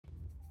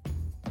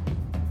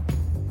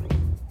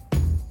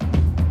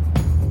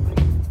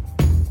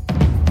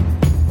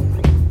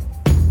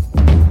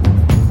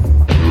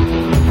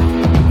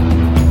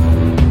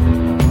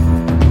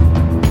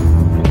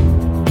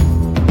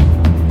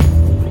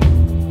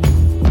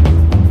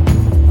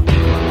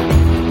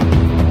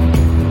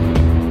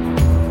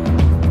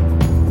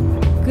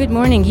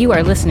morning. You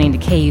are listening to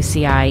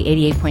KUCI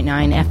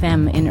 88.9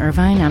 FM in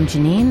Irvine. I'm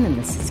Janine, and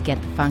this is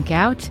Get the Funk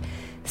Out.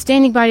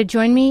 Standing by to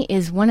join me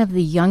is one of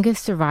the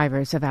youngest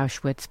survivors of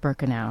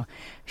Auschwitz-Birkenau.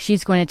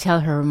 She's going to tell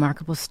her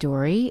remarkable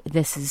story.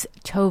 This is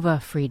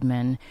Tova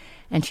Friedman,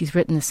 and she's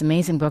written this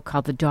amazing book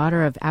called The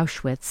Daughter of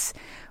Auschwitz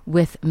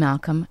with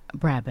Malcolm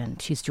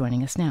Brabant. She's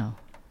joining us now.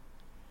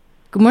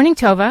 Good morning,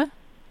 Tova.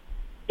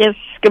 Yes,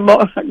 good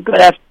morning.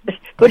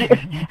 Good.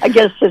 I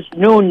guess it's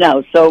noon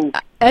now, so...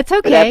 That's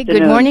okay.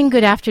 Good morning,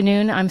 good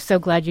afternoon. I'm so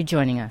glad you're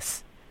joining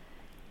us.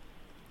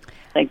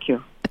 Thank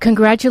you.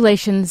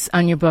 Congratulations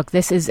on your book.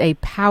 This is a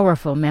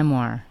powerful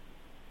memoir.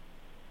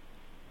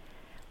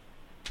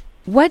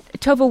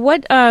 Tova,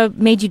 what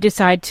made you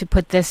decide to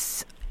put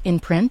this in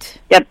print?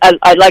 Yeah,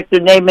 I'd like to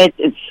name it.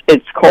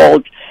 It's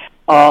called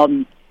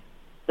The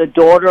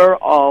Daughter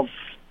of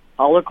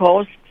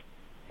Holocaust.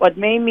 What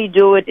made me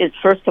do it is,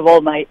 first of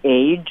all, my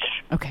age.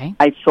 Okay.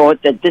 I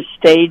thought at this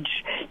stage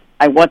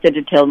I wanted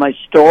to tell my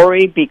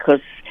story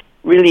because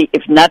really,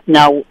 if not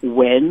now,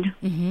 when?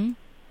 Mm-hmm.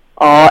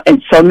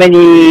 And so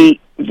many,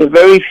 the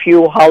very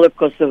few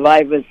Holocaust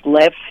survivors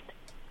left,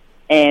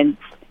 and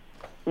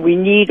we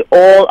need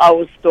all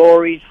our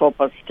stories for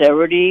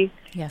posterity.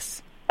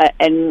 Yes.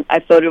 And I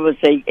thought it was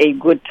a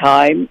good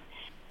time.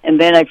 And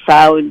then I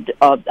found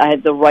I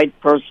had the right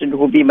person who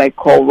would be my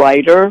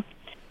co-writer,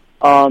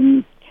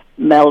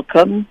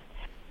 Malcolm.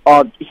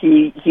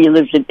 He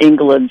lives in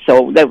England,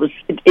 so that was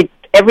it.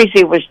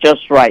 Everything was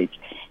just right.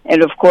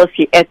 And, of course,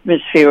 the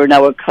atmosphere in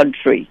our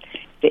country,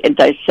 the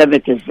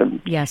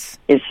anti-Semitism, yes,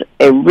 is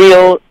a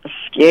real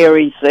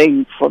scary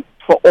thing for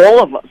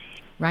all of us.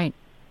 Right.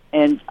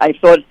 And I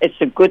thought it's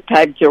a good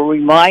time to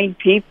remind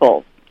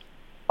people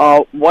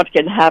what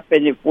can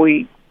happen if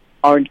we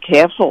aren't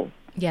careful.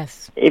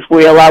 Yes. If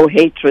we allow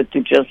hatred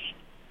to just,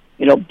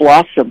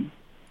 blossom.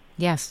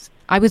 Yes.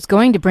 I was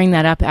going to bring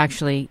that up,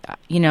 actually.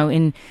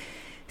 In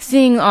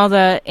seeing all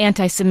the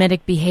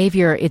anti-Semitic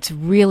behavior, it's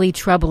really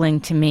troubling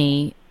to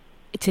me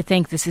to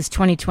think this is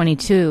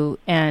 2022,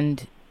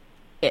 and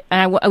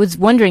I was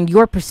wondering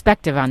your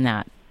perspective on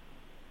that.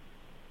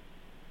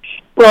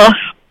 Well,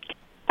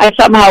 I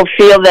somehow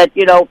feel that,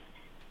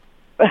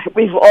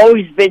 we've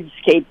always been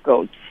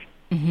scapegoats.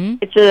 Mm-hmm.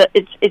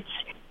 It's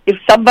if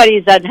somebody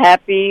is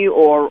unhappy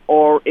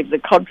or if the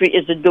country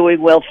isn't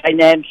doing well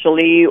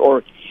financially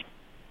or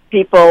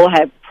people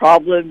have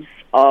problems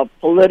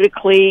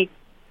politically,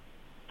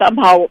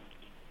 somehow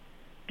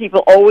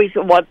people always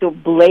want to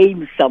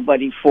blame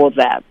somebody for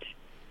that.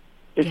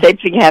 The same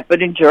thing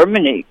happened in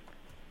Germany.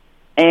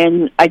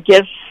 And I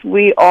guess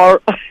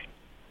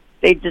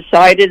they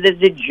decided that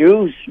the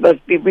Jews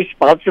must be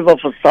responsible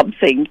for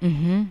something.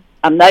 Mm-hmm.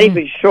 I'm not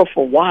even sure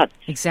for what.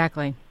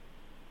 Exactly.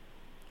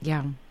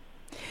 Yeah.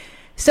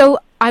 So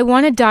I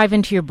want to dive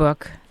into your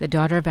book, The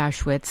Daughter of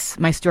Auschwitz,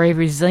 My Story of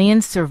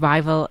Resilience,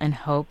 Survival, and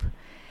Hope.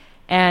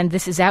 And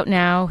this is out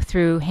now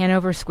through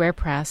Hanover Square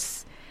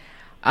Press.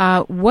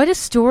 What a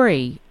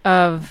story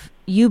of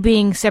you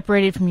being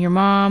separated from your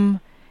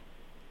mom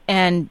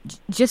and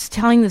just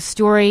telling the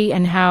story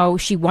and how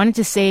she wanted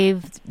to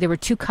save. There were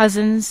two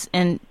cousins,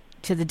 and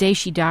to the day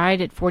she died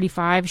at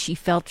 45, she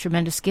felt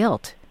tremendous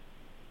guilt.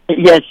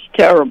 Yes,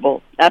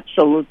 terrible.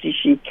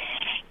 Absolutely.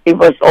 It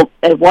was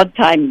at one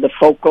time the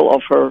focal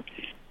of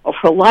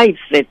her life,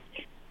 that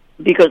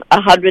because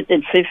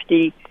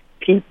 150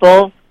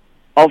 people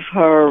of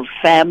her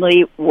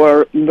family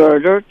were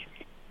murdered,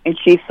 and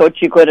she thought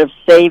she could have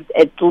saved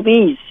at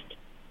least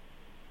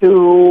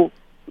two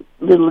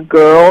little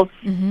girls,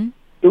 mm-hmm.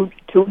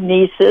 two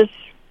nieces,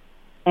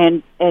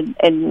 and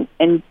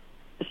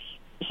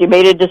she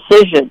made a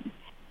decision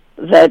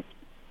that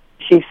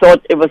she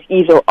thought it was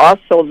either us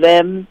or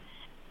them,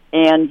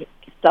 and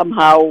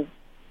somehow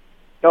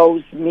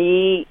chose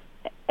me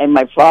and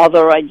my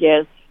father, I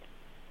guess.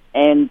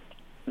 And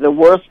the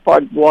worst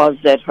part was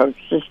that her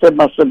sister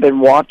must have been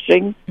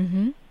watching.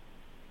 Mm-hmm.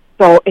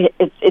 So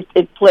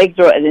it plagued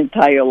her an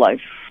entire life.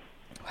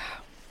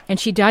 Wow. And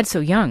she died so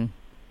young.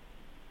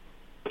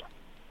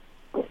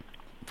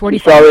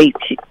 45? Sorry.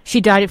 She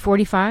died at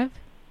 45?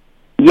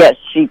 Yes,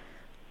 she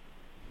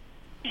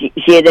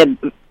had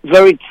a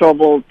very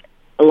troubled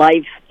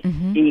life.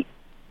 Mm-hmm. She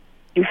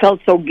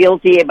felt so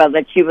guilty about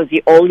that she was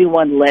the only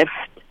one left.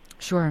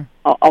 Sure.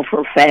 Of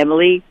her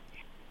family.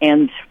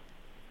 And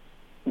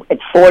at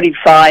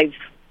 45,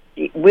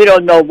 we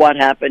don't know what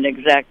happened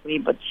exactly,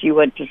 but she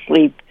went to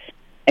sleep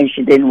and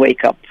she didn't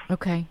wake up.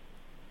 Okay.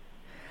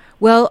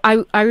 Well,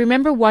 I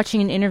remember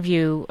watching an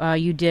interview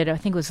you did, I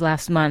think it was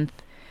last month.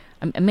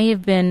 It may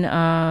have been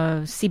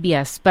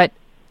CBS, but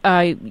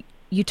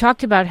you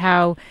talked about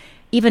how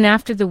even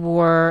after the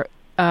war,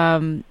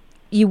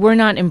 you were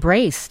not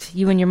embraced,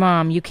 you and your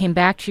mom. You came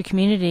back to your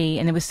community,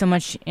 and there was so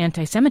much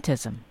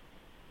anti-Semitism.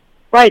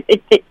 Right.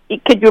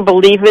 Could you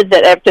believe it,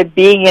 that after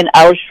being in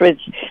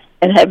Auschwitz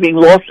and having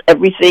lost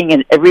everything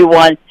and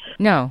everyone...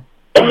 No.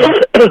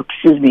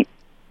 Excuse me.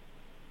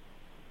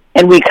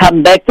 And we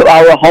come back to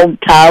our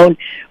hometown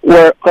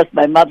where, of course,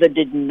 my mother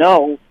didn't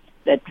know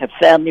that her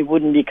family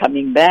wouldn't be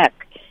coming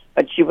back.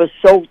 But she was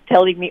so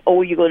telling me,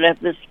 oh, you're going to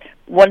have this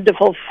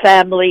wonderful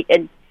family,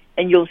 and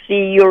you'll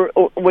see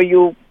where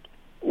your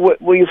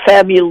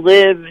family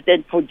lived,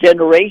 and for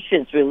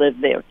generations we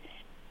lived there.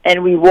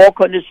 And we walk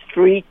on the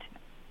street,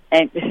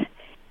 and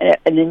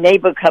the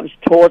neighbor comes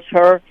towards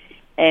her,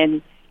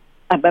 and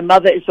my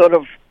mother is sort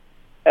of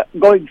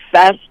going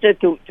faster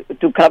to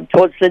come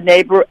towards the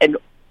neighbor, and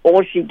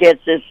all she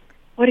gets is,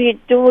 "What are you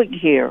doing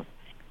here?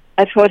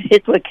 I thought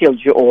Hitler killed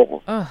you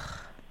all." Ugh.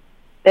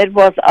 That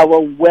was our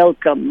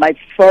welcome.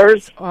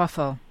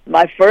 Awful.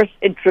 My first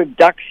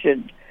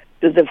introduction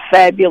to the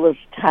fabulous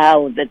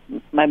town that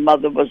my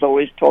mother was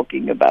always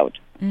talking about.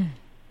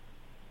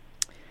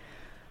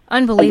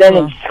 Unbelievable. And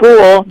then in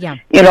school,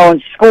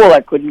 in school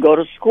I couldn't go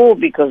to school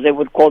because they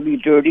would call me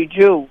dirty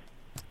Jew.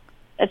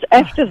 That's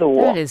after the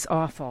war. That is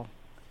awful.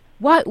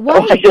 Why?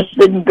 Oh, I just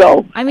didn't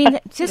go. I mean,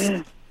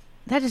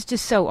 that is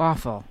just so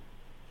awful.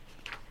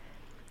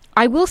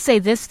 I will say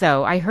this,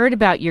 though. I heard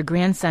about your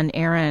grandson,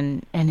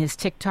 Aaron, and his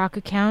TikTok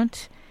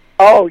account.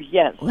 Oh,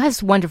 yes. Well,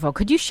 that's wonderful.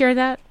 Could you share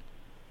that?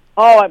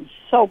 Oh, I'm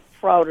so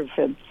proud of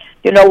him.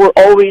 We're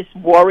always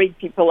worried,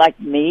 people like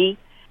me,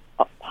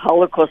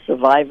 Holocaust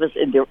survivors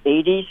in their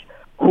 80s,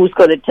 who's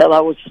going to tell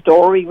our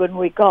story when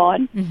we're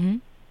gone. Mm-hmm.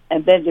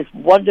 And then this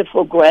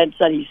wonderful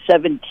grandson, he's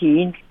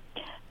 17,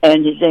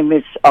 and his name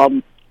is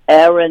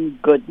Aaron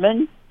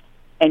Goodman,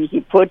 and he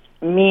put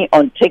me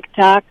on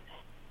TikTok,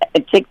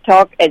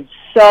 and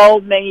so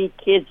many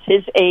kids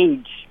his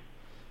age,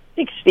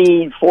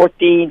 16,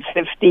 14,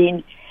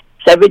 15,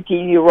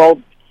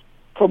 17-year-old,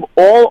 from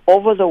all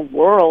over the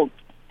world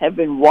have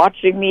been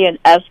watching me and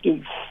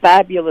asking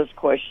fabulous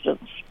questions.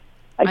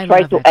 I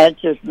try to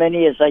answer as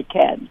many as I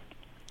can.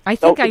 I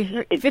think I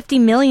heard 50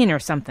 million or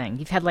something.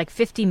 You've had like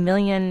 50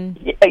 million.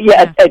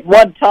 Yeah. At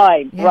one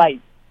time, yeah.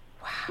 Right.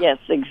 Wow. Yes,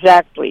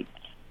 exactly.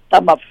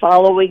 Some are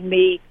following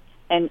me,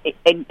 and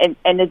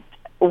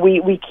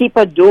we keep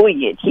on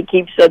doing it. He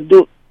keeps on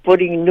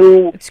putting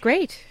new. It's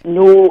great.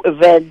 New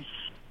events.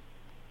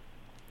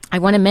 I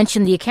want to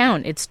mention the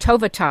account. It's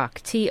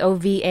Tovatok,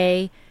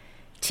 Tovatok.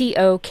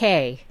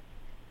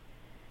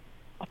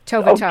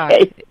 Tovatok.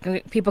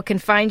 Okay. People can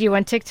find you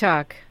on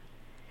TikTok.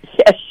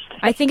 Yes.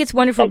 I think it's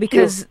wonderful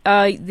because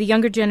the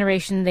younger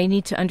generation, they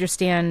need to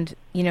understand,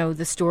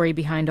 the story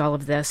behind all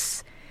of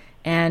this.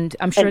 And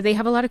I'm sure they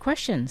have a lot of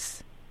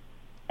questions.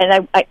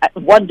 And I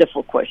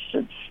wonderful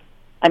questions.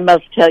 I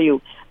must tell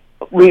you,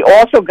 we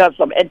also got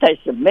some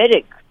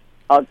anti-Semitic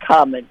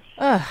comments.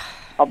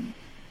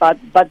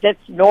 But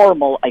that's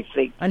normal, I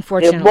think.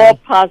 Unfortunately. They're more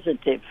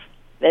positive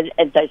than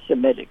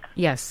anti-Semitic.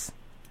 Yes.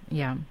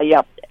 Yeah.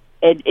 Yeah.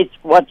 And it's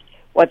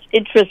what's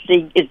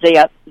interesting is they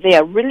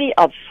are really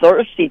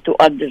thirsty to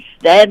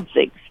understand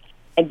things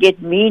and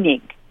get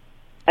meaning.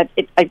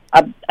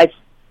 I'm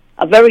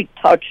very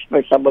touched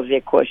by some of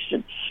their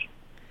questions.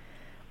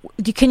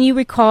 Can you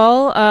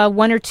recall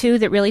one or two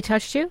that really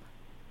touched you?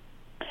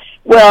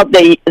 Well,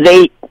 they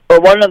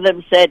one of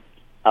them said,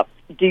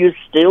 "Do you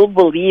still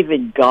believe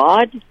in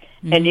God?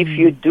 Mm-hmm. And if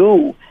you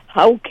do,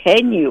 how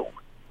can you?"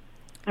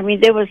 I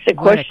mean, there was a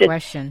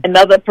question.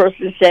 Another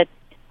person said,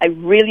 "I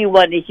really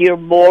want to hear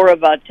more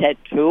about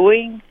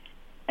tattooing."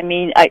 I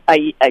mean,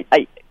 I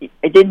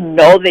didn't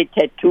know they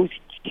tattoo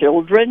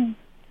children.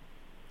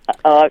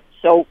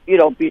 So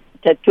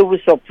tattoo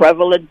is so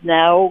prevalent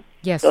now.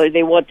 Yes. So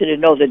they wanted to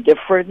know the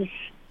difference.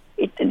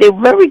 They're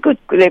very good.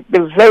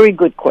 They're very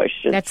good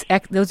questions.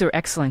 Those are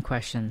excellent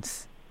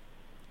questions.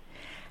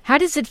 How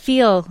does it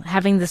feel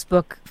having this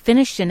book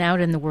finished and out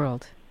in the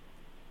world?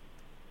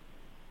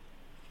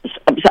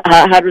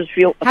 How does it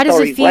feel? How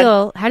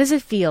does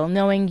it feel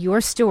knowing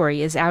your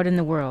story is out in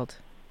the world?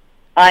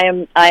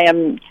 I'm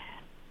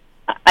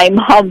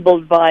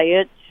humbled by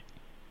it.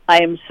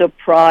 I am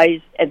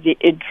surprised at the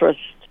interest,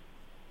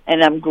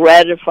 and I'm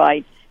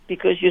gratified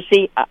because you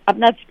see, I'm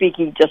not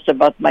speaking just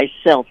about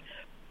myself.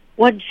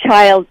 One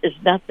child is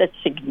not that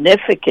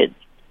significant.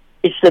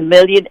 It's 1.5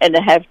 million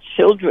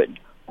children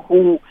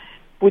who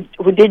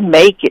didn't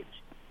make it,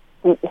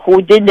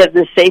 who didn't have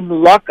the same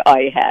luck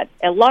I had.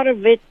 A lot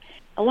of it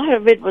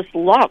was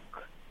luck.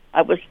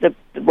 I was the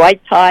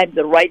right time,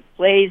 the right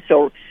place,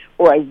 or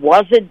I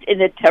wasn't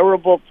in a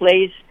terrible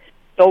place.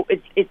 So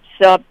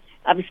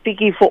I'm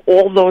speaking for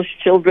all those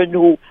children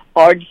who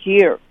aren't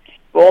here,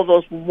 for all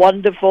those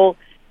wonderful,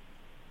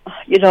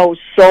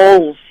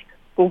 souls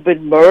who've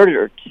been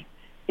murdered.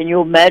 Can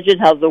you imagine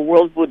how the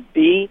world would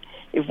be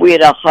if we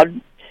had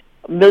 1.5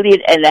 million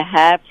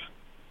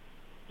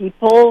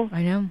people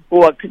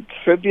who are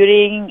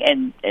contributing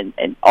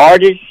and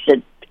artists,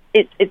 and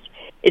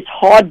it's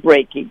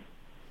heartbreaking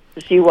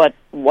to see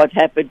what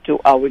happened to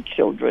our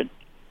children.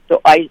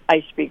 So I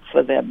speak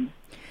for them.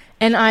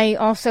 And I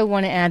also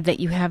want to add that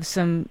you have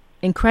some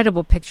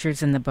incredible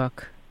pictures in the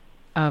book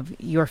of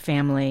your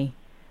family,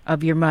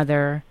 of your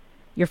mother,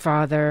 your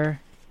father,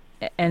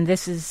 and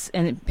this is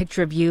a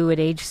picture of you at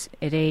age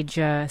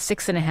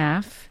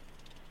 6.5.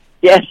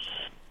 Yes,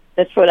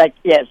 that's what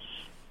yes.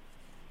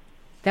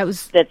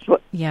 That's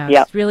what. Yeah.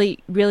 It's really,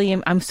 really.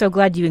 I'm so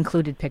glad you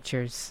included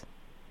pictures.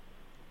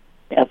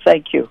 Yeah,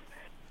 thank you.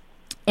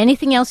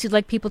 Anything else you'd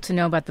like people to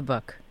know about the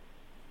book?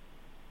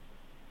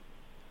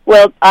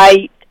 Well,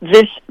 I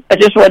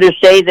just want to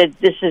say that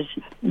this is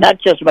not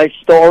just my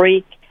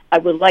story. I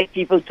would like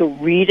people to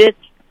read it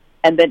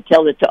and then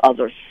tell it to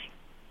others,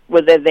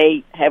 whether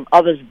they have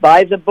others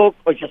buy the book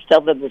or just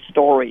tell them the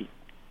story.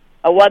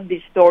 I want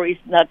these stories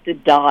not to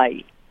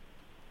die.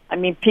 I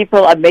mean,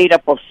 people are made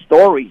up of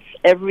stories.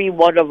 Every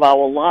one of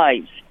our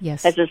lives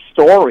has a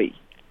story.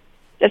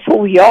 That's who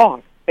we are,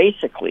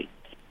 basically.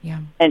 Yeah.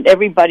 And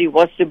everybody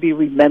wants to be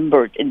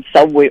remembered in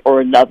some way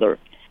or another.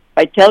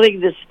 By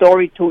telling this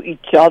story to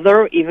each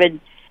other, even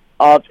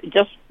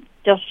just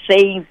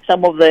saying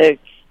some of the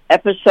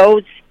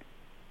episodes,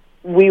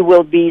 we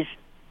will be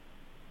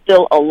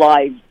still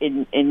alive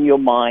in your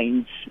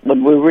minds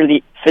when we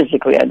really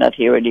physically are not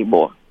here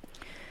anymore.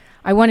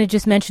 I want to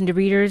just mention to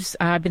readers,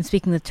 I've been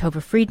speaking with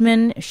Tova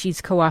Friedman. She's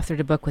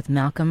co-authored a book with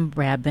Malcolm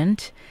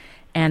Brabant,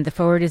 and the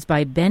foreword is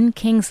by Ben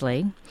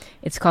Kingsley.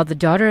 It's called The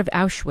Daughter of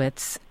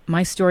Auschwitz,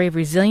 My Story of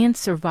Resilience,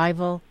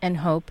 Survival, and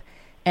Hope.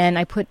 And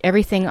I put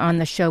everything on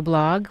the show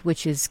blog,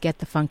 which is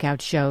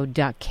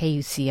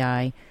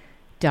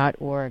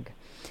getthefunkoutshow.kuci.org.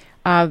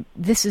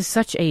 This is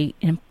such an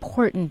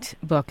important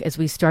book as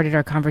we started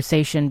our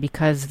conversation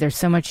because there's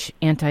so much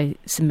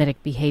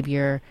anti-Semitic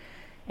behavior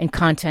and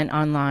content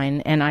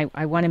online. And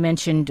I want to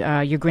mention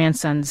your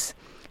grandson's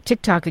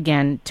TikTok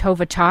again,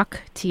 Tova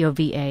Talk,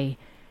 TOVATOK.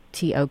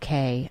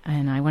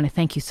 And I want to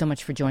thank you so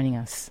much for joining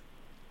us.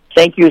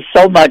 Thank you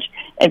so much.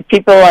 And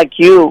people like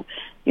you,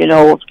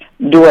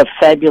 do a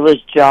fabulous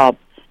job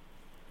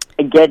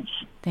against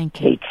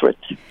hatred.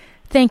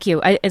 Thank you.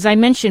 As I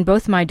mentioned,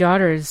 both my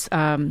daughters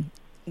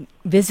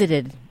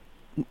visited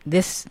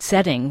this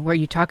setting where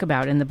you talk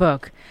about in the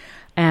book.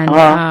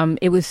 And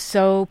it was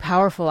so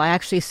powerful. I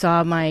actually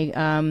saw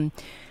my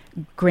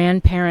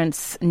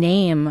grandparents'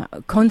 name,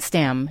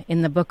 Konstam,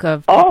 in the book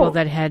of people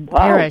that had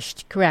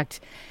perished. Correct.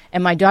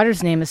 And my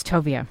daughter's name is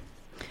Tovia.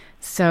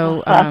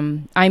 So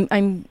I'm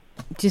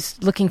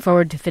just looking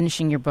forward to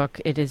finishing your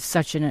book. It is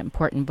such an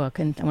important book,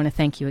 and I want to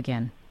thank you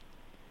again.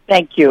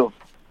 Thank you.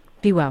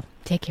 Be well.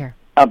 Take care.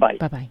 Bye-bye.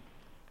 Bye-bye.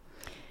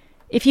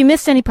 If you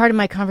missed any part of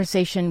my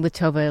conversation with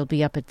Tova, it'll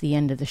be up at the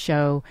end of the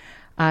show.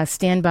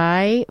 Stand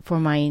by for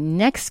my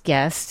next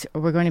guest.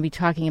 We're going to be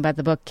talking about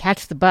the book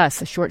Catch the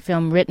Bus, a short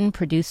film written,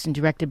 produced, and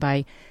directed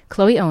by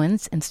Chloe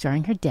Owens and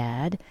starring her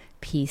dad,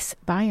 Peace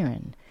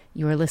Byron.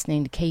 You are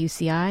listening to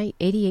KUCI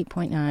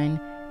 88.9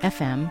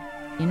 FM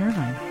in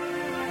Irvine.